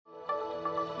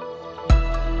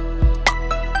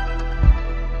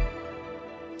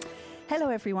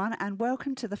Hello everyone and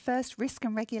welcome to the first Risk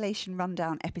and Regulation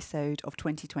Rundown episode of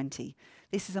 2020.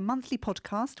 This is a monthly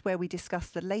podcast where we discuss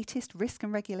the latest risk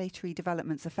and regulatory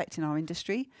developments affecting our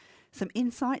industry, some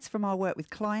insights from our work with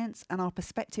clients and our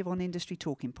perspective on industry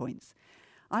talking points.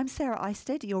 I'm Sarah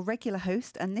Isted, your regular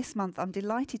host, and this month I'm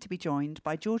delighted to be joined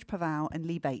by George Povall and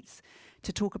Leigh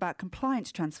to talk about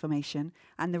compliance transformation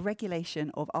and the regulation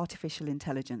of artificial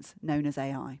intelligence, known as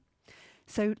AI.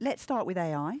 So let's start with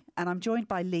AI, and I'm joined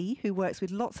by Leigh, who works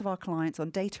with lots of our clients on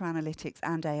data analytics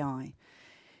and AI.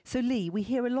 So Leigh, we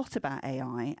hear a lot about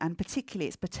AI and particularly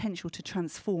its potential to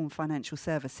transform financial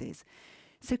services.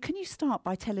 So can you start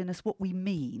by telling us what we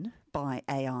mean by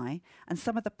AI and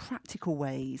some of the practical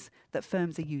ways that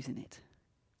firms are using it?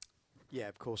 Yeah,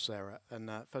 of course, Sarah. And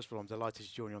first of all, I'm delighted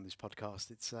to join you on this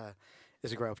podcast. It's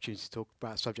a great opportunity to talk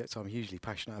about a subject I'm hugely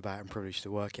passionate about and privileged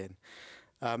to work in.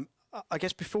 I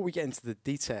guess before we get into the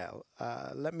detail,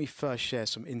 let me first share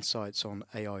some insights on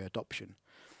AI adoption.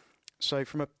 So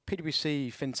from a PwC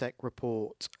FinTech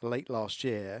report late last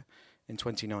year in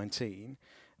 2019,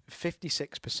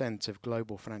 56% of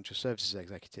global financial services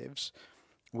executives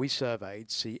we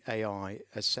surveyed see AI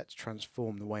as set to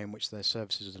transform the way in which their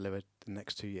services are delivered in the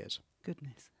next 2 years.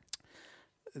 Goodness.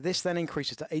 This then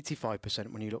increases to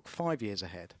 85% when you look 5 years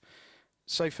ahead.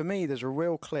 So for me, there's a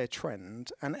real clear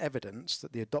trend and evidence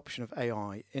that the adoption of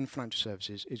AI in financial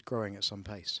services is growing at some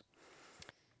pace.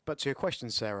 But to your question,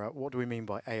 Sarah, what do we mean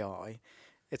by AI?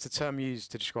 It's a term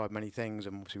used to describe many things,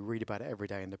 and we read about it every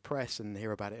day in the press and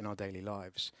hear about it in our daily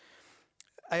lives.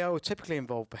 AI will typically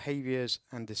involve behaviours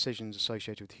and decisions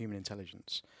associated with human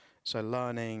intelligence. So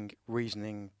learning,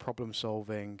 reasoning, problem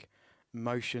solving,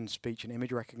 motion, speech and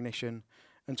image recognition,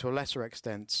 and to a lesser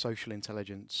extent, social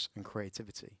intelligence and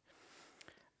creativity.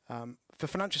 For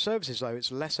financial services, though,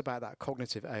 it's less about that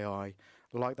cognitive AI,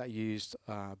 like that used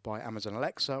by Amazon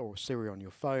Alexa or Siri on your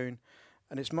phone,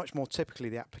 and it's much more typically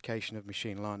the application of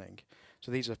machine learning. So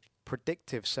these are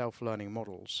predictive self-learning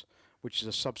models, which is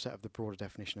a subset of the broader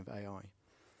definition of AI.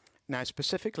 Now,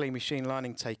 specifically, machine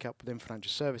learning take-up within financial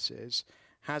services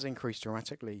has increased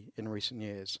dramatically in recent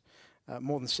years.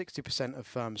 More than 60% of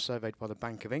firms surveyed by the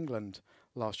Bank of England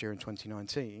last year in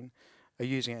 2019 are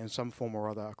using it in some form or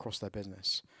other across their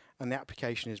business. And the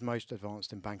application is most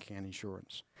advanced in banking and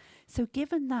insurance. So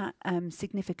given that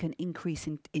significant increase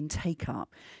in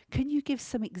take-up, can you give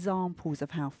some examples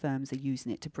of how firms are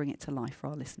using it to bring it to life for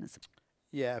our listeners?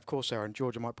 Yeah, of course, Sarah. And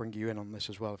George, I might bring you in on this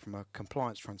as well from a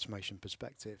compliance transformation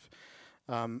perspective.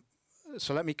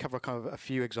 So let me cover kind of a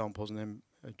few examples, and then,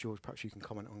 George, perhaps you can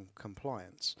comment on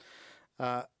compliance.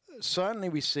 Certainly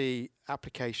we see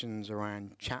applications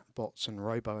around chatbots and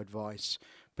robo-advice,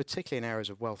 particularly in areas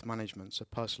of wealth management, so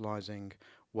personalising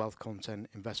wealth content,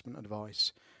 investment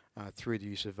advice through the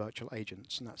use of virtual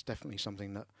agents, and that's definitely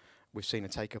something that we've seen a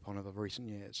take-up on over recent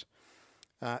years.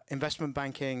 Investment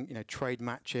banking, trade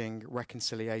matching,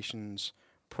 reconciliations,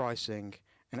 pricing,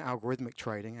 and algorithmic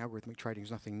trading. Algorithmic trading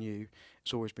is nothing new.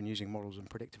 It's always been using models and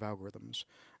predictive algorithms.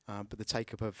 But the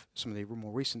take-up of some of the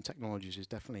more recent technologies is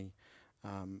definitely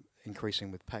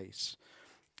increasing with pace.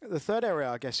 The third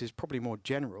area, I guess, is probably more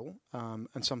general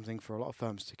and something for a lot of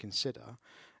firms to consider,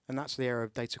 and that's the area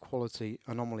of data quality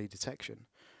anomaly detection.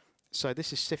 So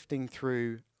this is sifting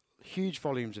through huge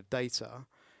volumes of data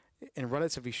in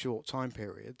relatively short time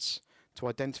periods to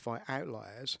identify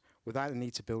outliers without the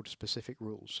need to build specific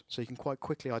rules. So you can quite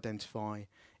quickly identify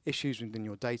issues within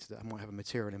your data that might have a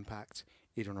material impact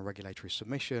either on a regulatory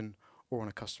submission or on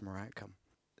a customer outcome.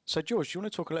 So George, do you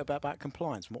want to talk a little bit about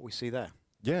compliance and what we see there?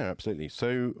 Yeah, absolutely.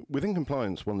 So within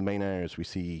compliance, one of the main areas we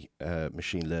see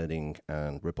machine learning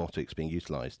and robotics being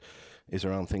utilised is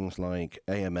around things like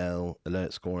AML,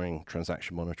 alert scoring,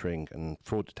 transaction monitoring and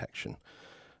fraud detection.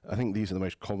 I think these are the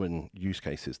most common use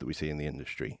cases that we see in the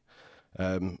industry.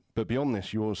 But beyond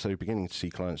this, you're also beginning to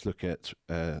see clients look at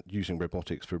using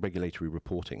robotics for regulatory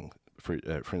reporting,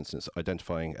 for instance,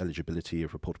 identifying eligibility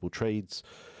of reportable trades,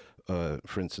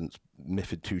 for instance,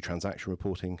 MiFID II transaction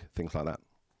reporting, things like that.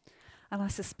 And I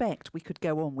suspect we could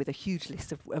go on with a huge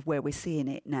list of where we're seeing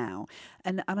it now.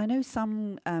 And I know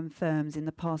some firms in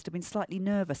the past have been slightly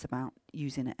nervous about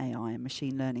using AI and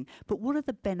machine learning. But what are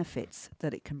the benefits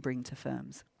that it can bring to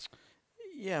firms?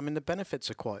 Yeah, I mean, the benefits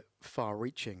are quite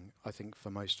far-reaching, I think, for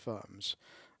most firms.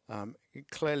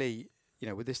 Clearly,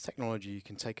 with this technology, you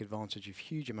can take advantage of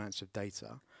huge amounts of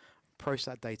data, process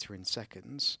that data in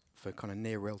seconds for kind of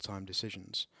near real-time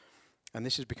decisions. And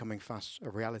this is becoming fast a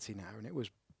reality now, and it was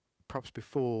perhaps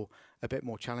before a bit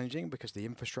more challenging because the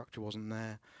infrastructure wasn't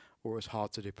there or it was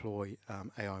hard to deploy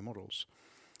AI models.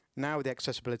 Now with the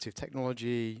accessibility of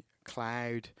technology,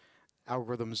 cloud,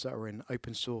 algorithms that are in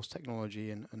open source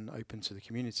technology and open to the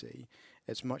community,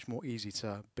 it's much more easy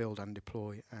to build and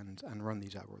deploy and run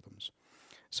these algorithms.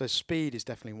 So speed is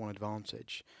definitely one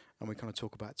advantage, and we kind of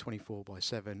talk about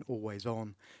 24/7, always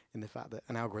on, in the fact that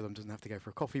an algorithm doesn't have to go for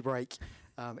a coffee break.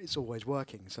 It's always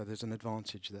working, so there's an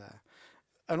advantage there.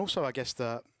 And also, I guess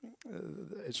that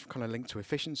it's kind of linked to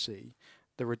efficiency,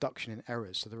 the reduction in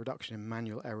errors, so the reduction in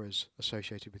manual errors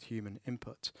associated with human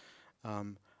input.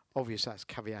 Obviously, that's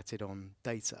caveated on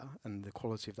data and the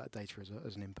quality of that data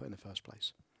as an input in the first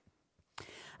place.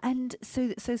 And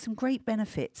so some great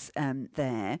benefits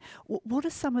there. What are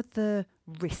some of the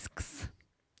risks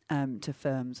to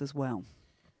firms as well?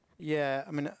 Yeah,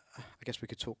 I mean, I guess we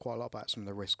could talk quite a lot about some of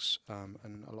the risks,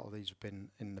 and a lot of these have been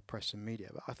in the press and media.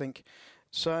 But I think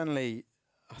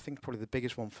probably the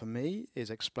biggest one for me is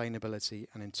explainability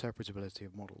and interpretability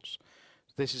of models.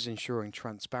 This is ensuring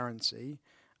transparency,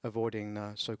 avoiding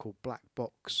the so-called black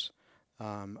box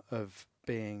of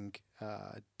being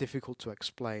difficult to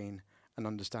explain and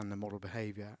understand the model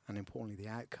behavior, and importantly the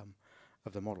outcome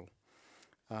of the model.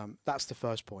 That's the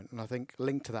first point, and I think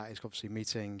linked to that is obviously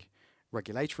meeting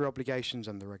regulatory obligations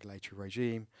and the regulatory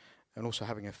regime, and also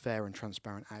having a fair and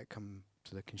transparent outcome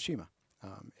to the consumer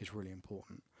is really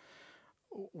important.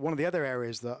 One of the other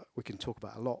areas that we can talk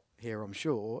about a lot here, I'm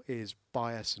sure, is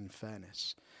bias and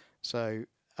fairness. So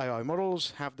AI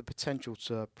models have the potential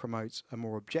to promote a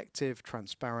more objective,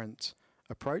 transparent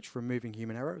approach, removing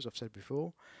human error, as I've said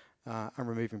before, and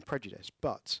removing prejudice.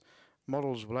 But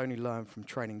models will only learn from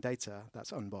training data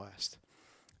that's unbiased.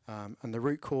 And the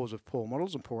root cause of poor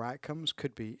models and poor outcomes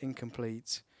could be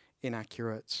incomplete,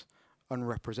 inaccurate,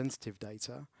 unrepresentative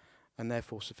data, and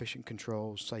therefore sufficient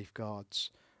controls,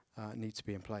 safeguards need to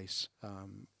be in place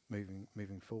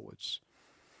moving forwards.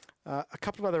 A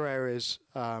couple of other areas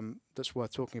that's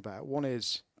worth talking about. One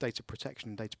is data protection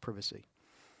and data privacy.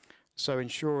 So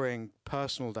ensuring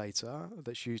personal data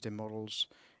that's used in models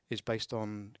is based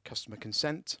on customer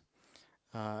consent,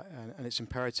 and it's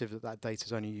imperative that that data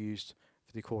is only used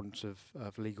for the accordance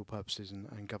of legal purposes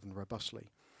and governed robustly.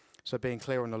 So being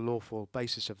clear on the lawful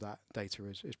basis of that data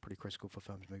is pretty critical for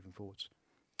firms moving forwards.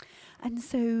 And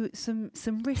so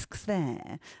some risks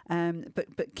there,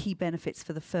 but key benefits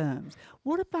for the firms.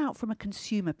 What about from a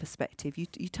consumer perspective?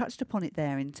 You touched upon it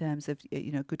there in terms of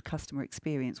good customer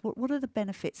experience. What are the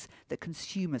benefits that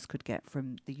consumers could get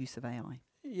from the use of AI?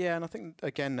 Yeah, and I think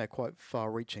again they're quite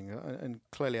far-reaching, and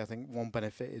clearly I think one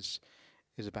benefit is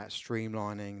about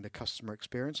streamlining the customer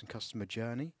experience and customer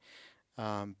journey,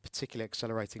 particularly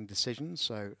accelerating decisions.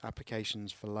 So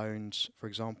applications for loans, for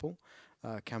example,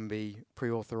 can be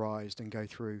pre-authorized and go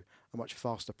through a much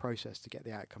faster process to get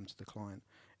the outcome to the client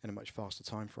in a much faster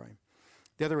time frame.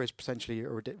 The other is potentially a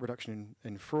reduction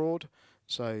in fraud.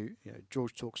 So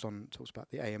George talks about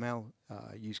the AML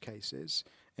use cases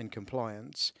in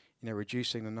compliance.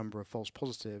 Reducing the number of false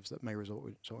positives that may result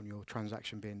in your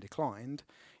transaction being declined.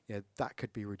 That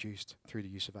could be reduced through the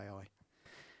use of AI.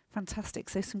 Fantastic.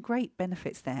 So some great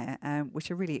benefits there, which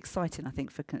are really exciting, I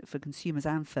think, for consumers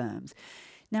and firms.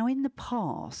 Now, in the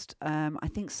past, I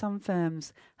think some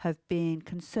firms have been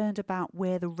concerned about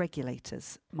where the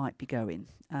regulators might be going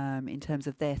in terms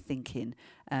of their thinking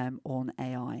on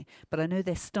AI. But I know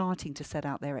they're starting to set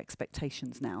out their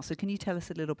expectations now. So can you tell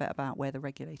us a little bit about where the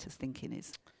regulators' thinking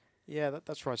is? Yeah,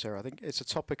 that's right, Sarah. I think it's a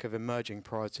topic of emerging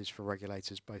priorities for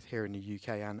regulators, both here in the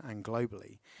UK and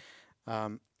globally.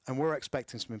 And we're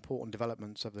expecting some important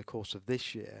developments over the course of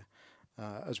this year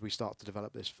as we start to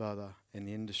develop this further in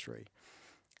the industry.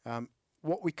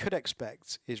 What we could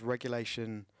expect is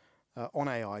regulation on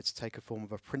AI to take a form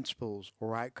of a principles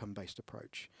or outcome-based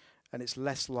approach. And it's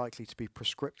less likely to be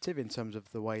prescriptive in terms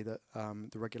of the way that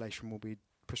the regulation will be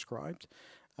prescribed.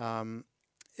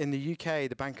 In the UK,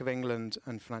 the Bank of England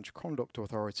and Financial Conduct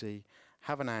Authority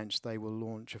have announced they will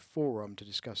launch a forum to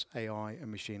discuss AI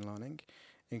and machine learning,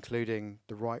 including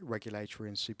the right regulatory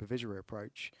and supervisory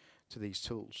approach to these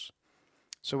tools.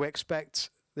 So we expect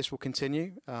this will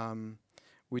continue.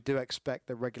 We do expect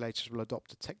that regulators will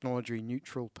adopt a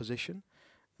technology-neutral position,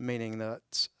 meaning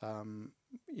that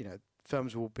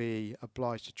firms will be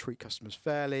obliged to treat customers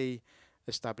fairly,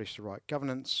 establish the right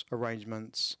governance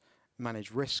arrangements,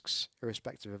 manage risks,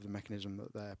 irrespective of the mechanism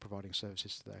that they're providing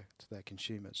services to their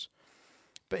consumers.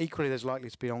 But equally, there's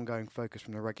likely to be ongoing focus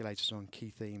from the regulators on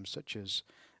key themes such as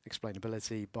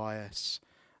explainability, bias,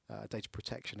 data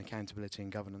protection, accountability,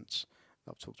 and governance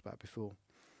that I've talked about before.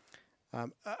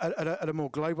 At a more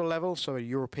global level, so a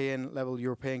European level,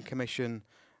 European Commission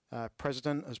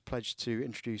President has pledged to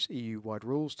introduce EU-wide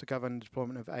rules to govern the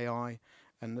deployment of AI,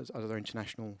 and there's other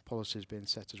international policies being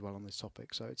set as well on this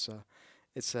topic. So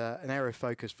it's an area of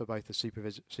focus for both the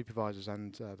supervisors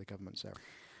and the government, Sarah.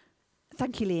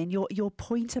 Thank you, Leigh. And your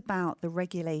point about the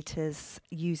regulators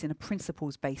using a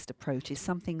principles-based approach is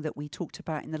something that we talked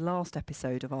about in the last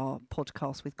episode of our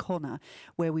podcast with Connor,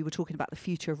 where we were talking about the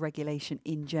future of regulation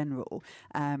in general,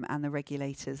 and the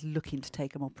regulators looking to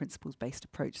take a more principles-based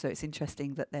approach. So it's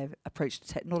interesting that their approach to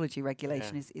technology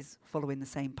regulation is following the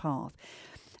same path.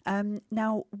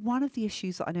 Now, one of the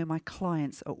issues that I know my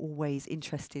clients are always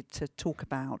interested to talk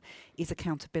about is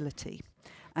accountability,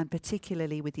 and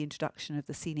particularly with the introduction of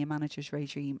the senior managers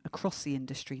regime across the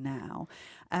industry now.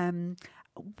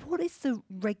 What is the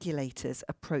regulator's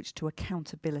approach to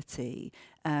accountability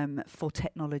for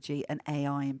technology and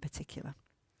AI in particular?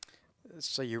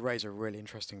 So you raise a really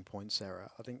interesting point,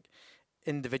 Sarah. I think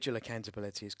individual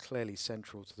accountability is clearly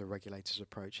central to the regulator's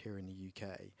approach here in the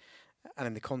UK. And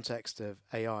in the context of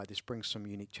AI, this brings some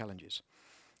unique challenges.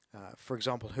 For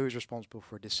example, who is responsible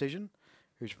for a decision?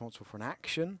 Who's responsible for an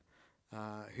action?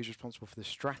 Who's responsible for the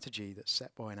strategy that's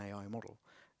set by an AI model?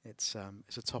 It's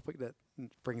a topic that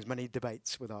brings many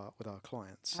debates with our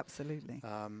clients. Absolutely.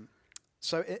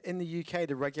 So in the UK,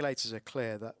 the regulators are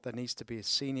clear that there needs to be a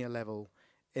senior level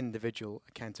individual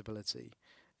accountability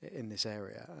in this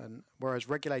area, and whereas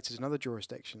regulators in other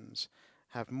jurisdictions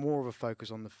have more of a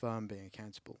focus on the firm being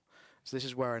accountable. So this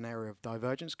is where an area of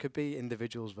divergence could be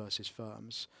individuals versus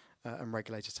firms, and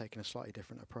regulators taking a slightly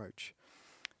different approach.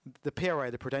 The PRA,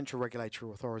 the Prudential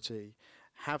Regulatory Authority,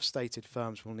 have stated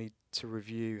firms will need to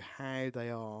review how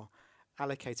they are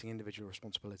allocating individual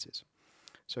responsibilities.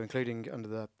 So including under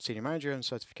the senior manager and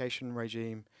certification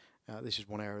regime, this is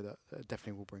one area that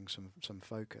definitely will bring some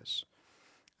focus.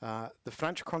 The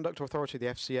Financial Conduct Authority, the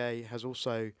FCA, has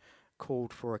also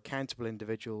called for accountable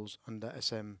individuals under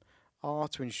SMR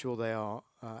to ensure they are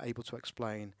able to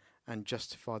explain and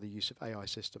justify the use of AI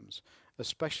systems,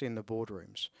 especially in the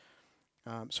boardrooms.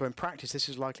 So in practice, this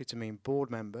is likely to mean board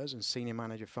members and senior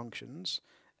manager functions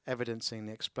evidencing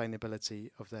the explainability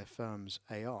of their firm's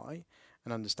AI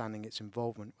and understanding its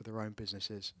involvement with their own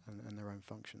businesses and their own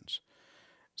functions.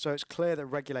 So it's clear that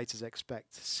regulators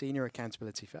expect senior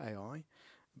accountability for AI,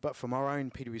 but from our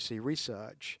own PwC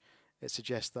research, it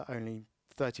suggests that only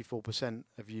 34%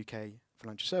 of UK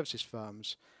financial services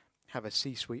firms have a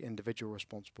C-suite individual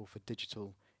responsible for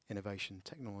digital innovation,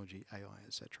 technology, AI,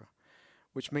 etc.,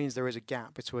 which means there is a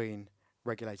gap between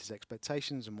regulators'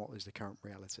 expectations and what is the current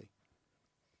reality.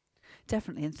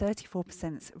 Definitely, and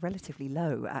 34% is relatively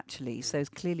low, actually. So there's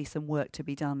clearly some work to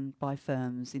be done by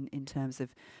firms in terms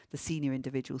of the senior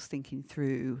individuals thinking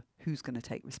through who's going to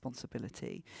take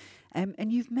responsibility.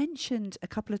 And you've mentioned a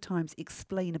couple of times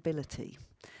explainability.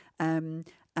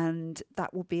 And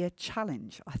that will be a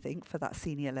challenge, I think, for that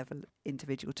senior level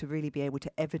individual to really be able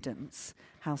to evidence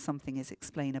how something is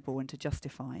explainable and to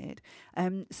justify it.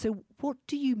 So what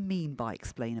do you mean by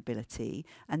explainability?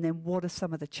 And then what are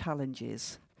some of the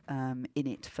challenges in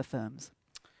it for firms?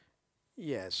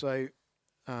 Yeah, so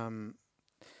let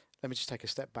me just take a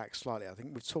step back slightly. I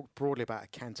think we've talked broadly about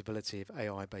accountability of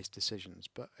AI-based decisions,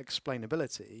 but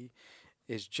explainability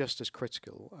is just as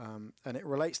critical, and it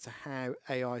relates to how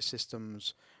AI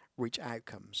systems reach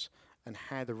outcomes and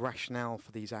how the rationale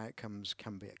for these outcomes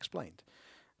can be explained,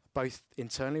 both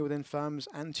internally within firms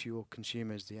and to your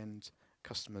consumers, the end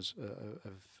customers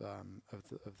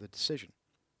of the decision.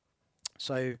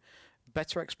 So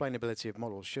better explainability of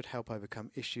models should help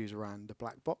overcome issues around the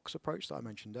black box approach that I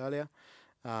mentioned earlier,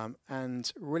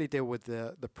 and really deal with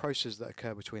the processes that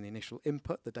occur between the initial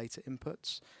input, the data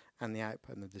inputs, and the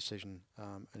output and the decision,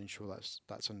 and ensure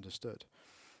that's understood.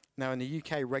 Now in the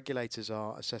UK, regulators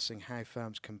are assessing how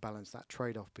firms can balance that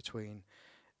trade-off between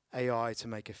AI to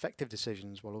make effective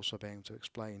decisions while also being able to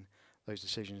explain those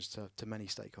decisions to many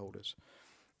stakeholders.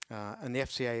 And the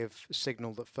FCA have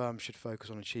signalled that firms should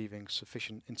focus on achieving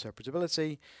sufficient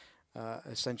interpretability,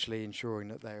 essentially ensuring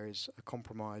that there is a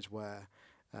compromise where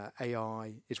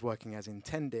AI is working as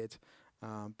intended,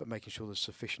 but making sure there's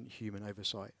sufficient human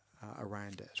oversight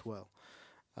around it as well.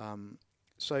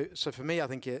 So for me, I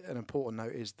think an important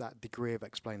note is that degree of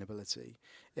explainability.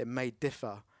 It may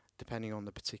differ depending on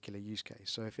the particular use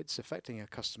case. So if it's affecting a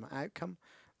customer outcome,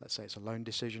 let's say it's a loan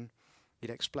decision,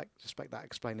 you'd expect that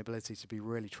explainability to be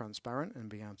really transparent and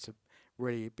be able to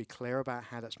really be clear about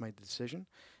how that's made the decision.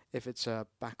 If it's a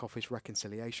back office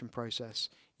reconciliation process,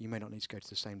 you may not need to go to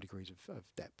the same degrees of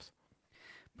depth.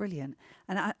 Brilliant.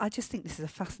 And I just think this is a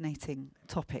fascinating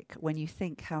topic when you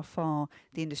think how far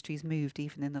the industry's moved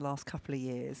even in the last couple of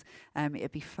years.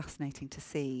 It'd be fascinating to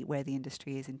see where the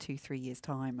industry is in 2-3 years'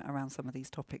 time around some of these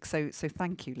topics. So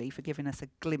thank you, Leigh, for giving us a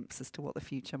glimpse as to what the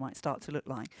future might start to look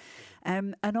like.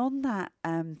 And on that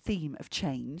theme of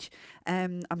change,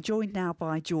 I'm joined now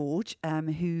by George,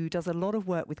 who does a lot of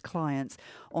work with clients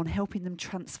on helping them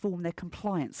transform their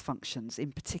compliance functions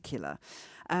in particular.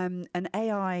 And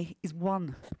AI is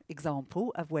one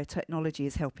example of where technology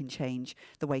is helping change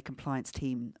the way compliance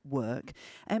team work.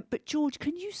 But George,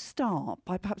 can you start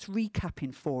by perhaps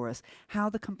recapping for us how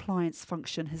the compliance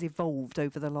function has evolved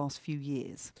over the last few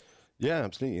years? Yeah,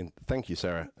 absolutely. And thank you,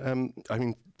 Sarah. I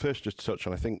mean, first, just to touch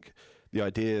on, I think the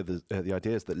ideas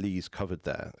that Leigh's covered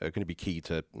there are going to be key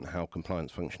to how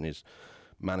compliance function is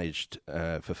managed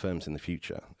for firms in the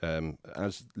future.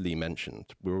 As Leigh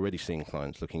mentioned, we're already seeing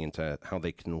clients looking into how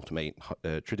they can automate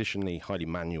traditionally highly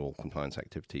manual compliance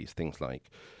activities, things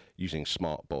like using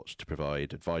smart bots to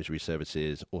provide advisory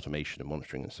services, automation and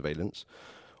monitoring and surveillance.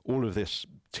 All of this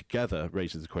together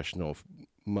raises the question of,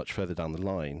 much further down the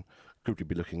line, could we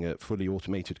be looking at fully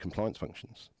automated compliance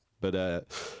functions?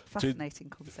 But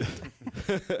fascinating concept.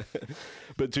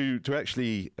 But to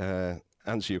actually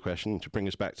answer your question, to bring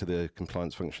us back to the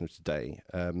compliance function of today.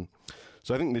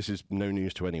 So I think this is no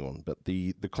news to anyone, but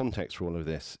the context for all of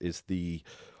this is the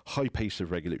high pace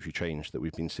of regulatory change that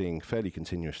we've been seeing fairly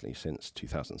continuously since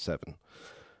 2007.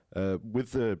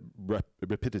 With the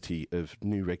rapidity of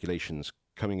new regulations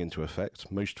coming into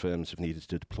effect, most firms have needed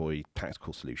to deploy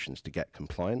tactical solutions to get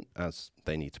compliant as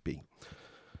they need to be.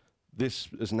 This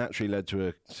has naturally led to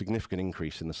a significant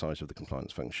increase in the size of the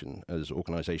compliance function, as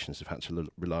organisations have had to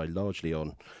rely largely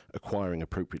on acquiring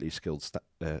appropriately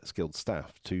skilled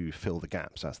staff to fill the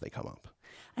gaps as they come up.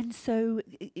 And so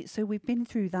we've been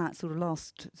through that sort of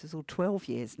last 12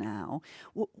 years now.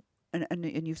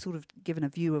 And you've sort of given a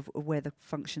view of where the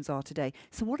functions are today.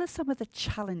 So what are some of the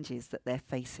challenges that they're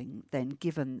facing then,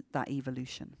 given that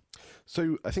evolution?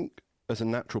 So I think as a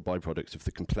natural byproduct of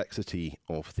the complexity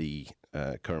of the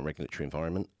current regulatory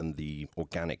environment and the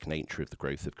organic nature of the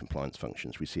growth of compliance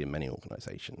functions we see in many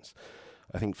organisations,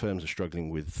 I think firms are struggling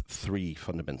with three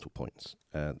fundamental points.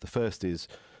 The first is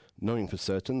knowing for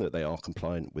certain that they are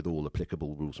compliant with all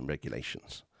applicable rules and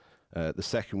regulations. The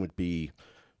second would be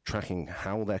tracking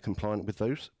how they're compliant with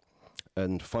those.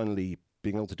 And finally,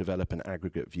 being able to develop an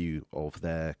aggregate view of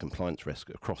their compliance risk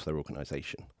across their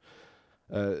organisation.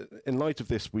 In light of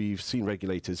this, we've seen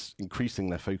regulators increasing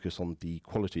their focus on the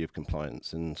quality of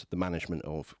compliance and the management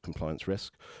of compliance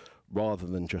risk, rather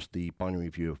than just the binary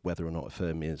view of whether or not a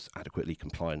firm is adequately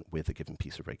compliant with a given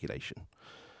piece of regulation.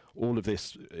 All of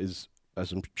this is,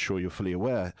 as I'm sure you're fully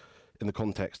aware, in the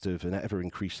context of an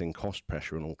ever-increasing cost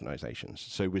pressure on organisations.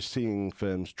 So we're seeing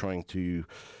firms trying to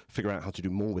figure out how to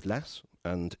do more with less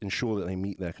and ensure that they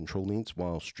meet their control needs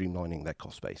while streamlining their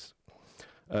cost base.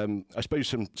 I suppose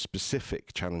some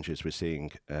specific challenges we're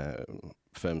seeing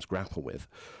firms grapple with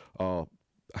are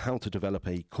how to develop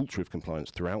a culture of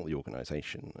compliance throughout the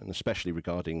organisation, and especially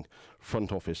regarding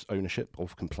front office ownership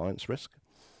of compliance risk.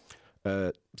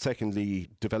 Secondly,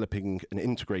 developing an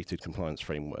integrated compliance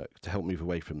framework to help move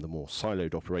away from the more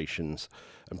siloed operations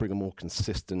and bring a more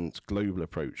consistent global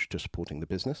approach to supporting the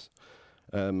business.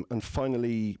 And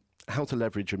finally, how to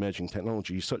leverage emerging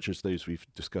technologies such as those we've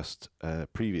discussed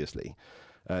previously,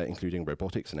 including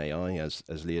robotics and AI, as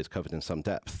Leigh has covered in some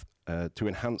depth, to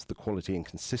enhance the quality and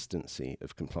consistency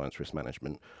of compliance risk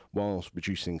management whilst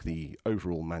reducing the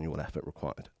overall manual effort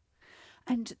required.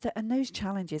 And those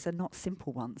challenges are not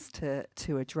simple ones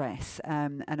to address,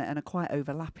 and are quite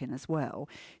overlapping as well.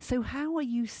 So how are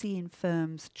you seeing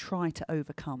firms try to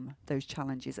overcome those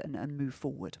challenges and move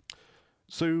forward?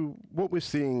 So what we're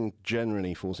seeing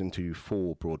generally falls into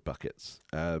four broad buckets.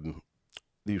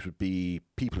 These would be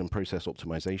people and process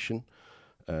optimization,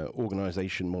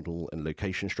 organization model and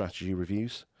location strategy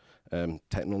reviews,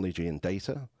 technology and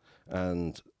data,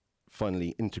 and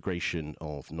finally integration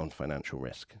of non-financial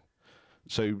risk.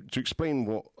 So to explain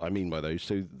what I mean by those,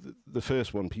 so the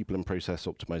first one, people and process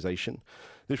optimization,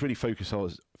 this really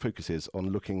focuses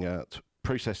on looking at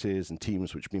processes and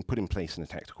teams which have been put in place in a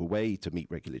tactical way to meet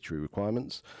regulatory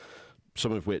requirements,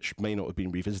 some of which may not have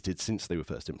been revisited since they were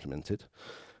first implemented.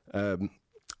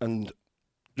 And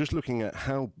just looking at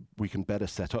how we can better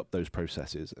set up those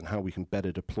processes and how we can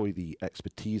better deploy the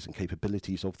expertise and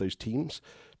capabilities of those teams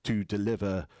to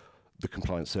deliver the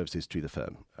compliance services to the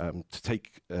firm. To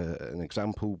take an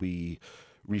example, we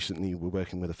recently were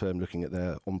working with a firm looking at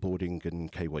their onboarding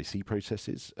and KYC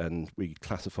processes, and we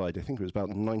classified, I think it was about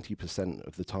 90%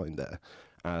 of the time there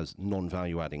as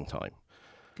non-value adding time.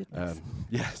 Goodness.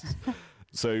 Yes.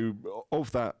 So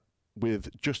of that, with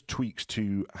just tweaks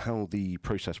to how the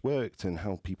process worked and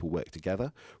how people work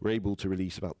together, we're able to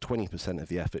release about 20% of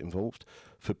the effort involved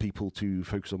for people to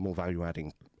focus on more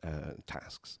value-adding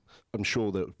tasks. I'm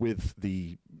sure that with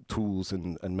the tools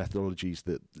and methodologies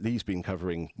that Leigh's been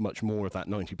covering, much more of that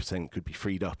 90% could be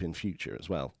freed up in future as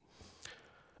well.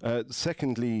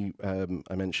 Secondly,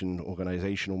 I mentioned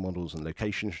organizational models and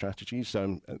location strategies.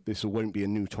 So this won't be a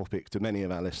new topic to many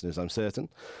of our listeners, I'm certain.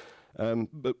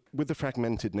 But with the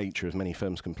fragmented nature of many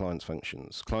firms' compliance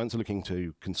functions, clients are looking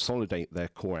to consolidate their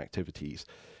core activities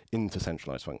into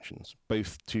centralized functions,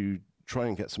 both to try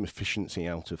and get some efficiency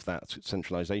out of that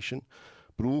centralization,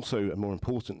 but also, and more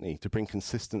importantly, to bring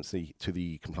consistency to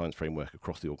the compliance framework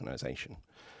across the organization.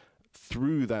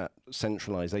 Through that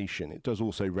centralization, it does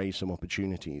also raise some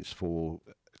opportunities for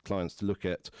clients to look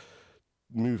at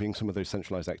moving some of those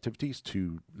centralized activities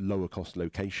to lower cost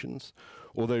locations.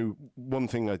 Although one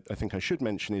thing I think I should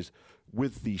mention is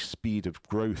with the speed of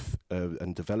growth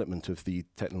and development of the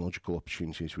technological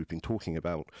opportunities we've been talking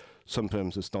about, some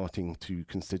firms are starting to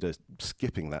consider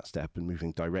skipping that step and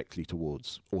moving directly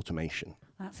towards automation.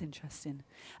 That's interesting.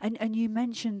 And you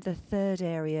mentioned the third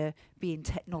area being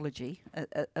technology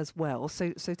as well.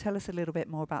 So tell us a little bit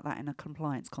more about that in a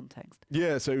compliance context.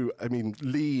 Yeah, so I mean,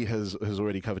 Leigh has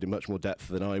already covered in much more depth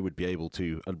than I would be able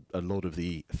to a lot of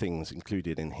the things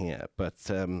included in here. But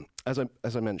as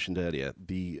I mentioned earlier,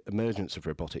 the emergence of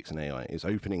robotics and AI is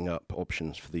opening up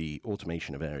options for the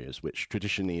automation of areas which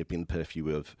traditionally have been the purview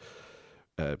of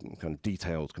kind of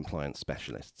detailed compliance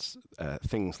specialists.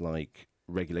 Things like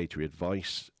regulatory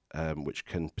advice, which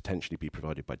can potentially be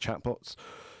provided by chatbots,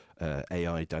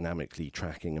 AI dynamically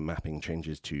tracking and mapping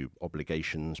changes to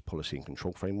obligations, policy and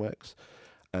control frameworks.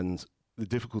 And the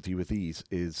difficulty with these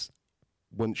is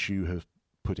once you have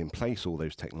put in place all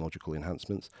those technological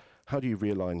enhancements, how do you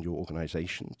realign your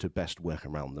organization to best work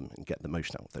around them and get the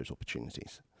most out of those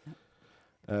opportunities?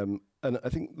 And I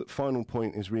think the final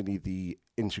point is really the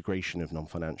integration of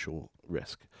non-financial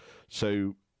risk.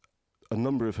 So a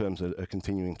number of firms are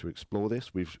continuing to explore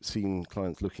this. We've seen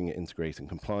clients looking at integrating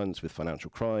compliance with financial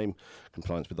crime,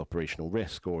 compliance with operational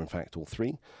risk, or in fact all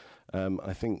three.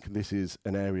 I think this is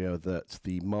an area that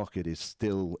the market is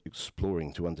still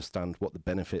exploring to understand what the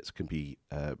benefits can be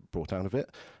brought out of it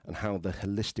and how the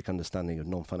holistic understanding of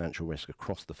non-financial risk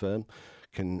across the firm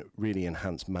can really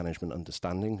enhance management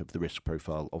understanding of the risk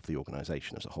profile of the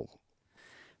organisation as a whole.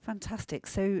 Fantastic.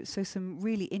 So some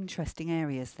really interesting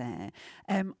areas there.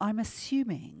 I'm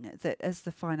assuming that as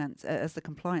the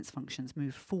compliance functions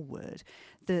move forward,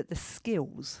 the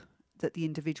skills that the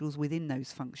individuals within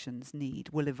those functions need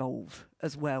will evolve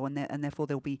as well, and therefore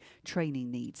there'll be training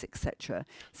needs, etc.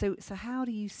 So how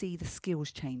do you see the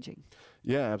skills changing?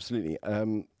 Yeah, absolutely. I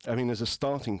mean, as a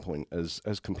starting point,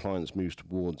 as compliance moves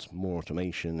towards more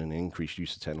automation and increased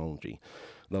use of technology,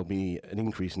 there'll be an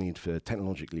increased need for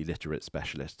technologically literate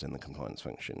specialists in the compliance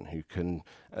function who can,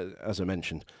 as I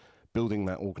mentioned, building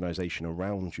that organization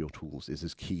around your tools is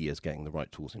as key as getting the right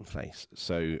tools in place.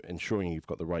 So ensuring you've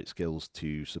got the right skills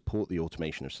to support the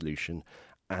automation of solution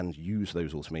and use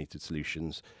those automated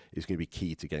solutions is going to be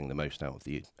key to getting the most out of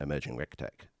the emerging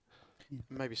RegTech. Yeah.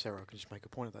 Maybe, Sarah, I can just make a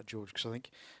point of that, George, because I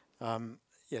think,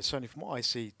 certainly from what I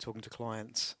see talking to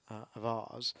clients of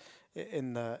ours,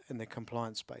 in the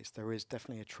compliance space, there is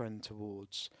definitely a trend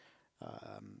towards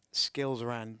skills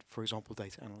around, for example,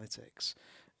 data analytics,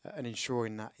 and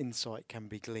ensuring that insight can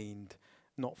be gleaned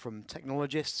not from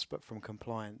technologists but from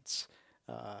compliance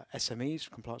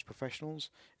SMEs, compliance professionals,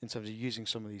 in terms of using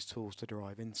some of these tools to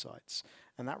derive insights.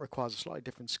 And that requires a slightly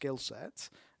different skill set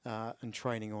and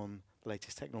training on the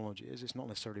latest technologies. It's not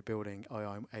necessarily building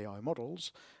AI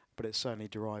models, but it's certainly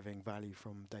deriving value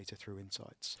from data through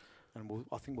insights. And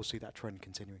I think we'll see that trend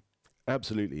continuing.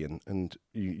 Absolutely, and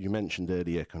you mentioned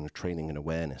earlier kind of training and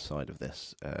awareness side of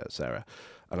this, Sarah,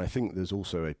 and I think there's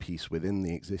also a piece within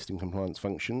the existing compliance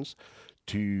functions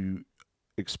to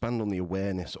expand on the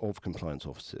awareness of compliance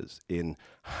officers in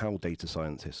how data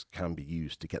scientists can be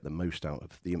used to get the most out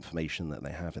of the information that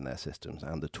they have in their systems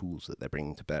and the tools that they're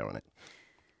bringing to bear on it.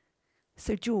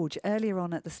 So, George, earlier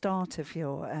on at the start of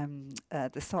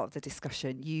the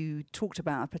discussion, you talked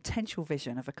about a potential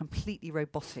vision of a completely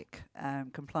robotic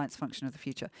compliance function of the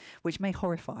future, which may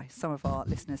horrify some of our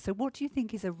listeners. So, what do you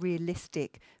think is a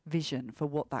realistic vision for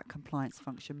what that compliance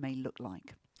function may look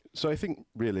like? So I think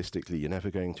realistically, you're never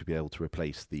going to be able to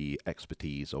replace the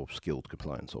expertise of skilled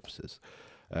compliance officers.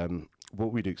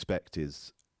 What we'd expect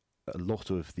is a lot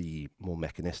of the more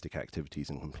mechanistic activities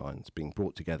in compliance being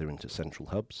brought together into central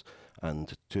hubs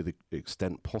and to the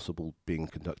extent possible being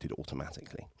conducted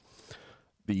automatically.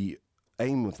 The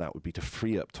aim of that would be to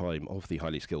free up time of the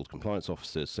highly skilled compliance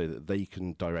officers so that they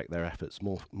can direct their efforts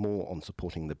more on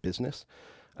supporting the business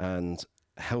and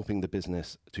helping the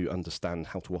business to understand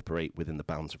how to operate within the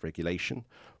bounds of regulation,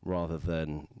 rather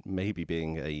than maybe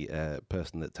being a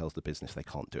person that tells the business they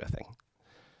can't do a thing.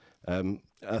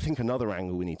 I think another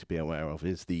angle we need to be aware of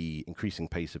is the increasing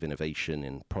pace of innovation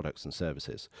in products and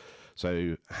services.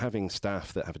 So having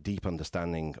staff that have a deep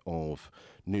understanding of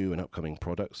new and upcoming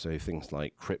products, so things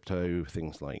like crypto,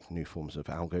 things like new forms of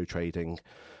algo trading,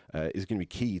 is going to be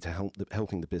key to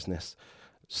helping the business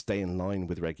stay in line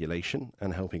with regulation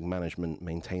and helping management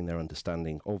maintain their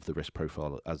understanding of the risk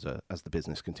profile as the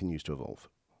business continues to evolve.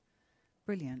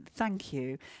 Brilliant. Thank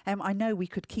you. I know we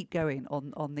could keep going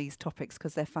on these topics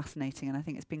because they're fascinating, and I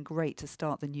think it's been great to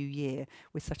start the new year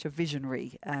with such a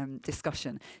visionary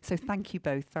discussion. So thank you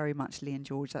both very much, Leigh and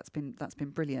George. That's been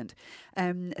brilliant.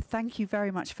 Thank you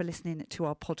very much for listening to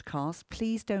our podcast.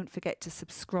 Please don't forget to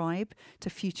subscribe to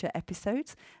future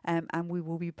episodes, and we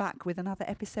will be back with another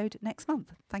episode next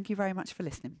month. Thank you very much for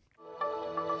listening.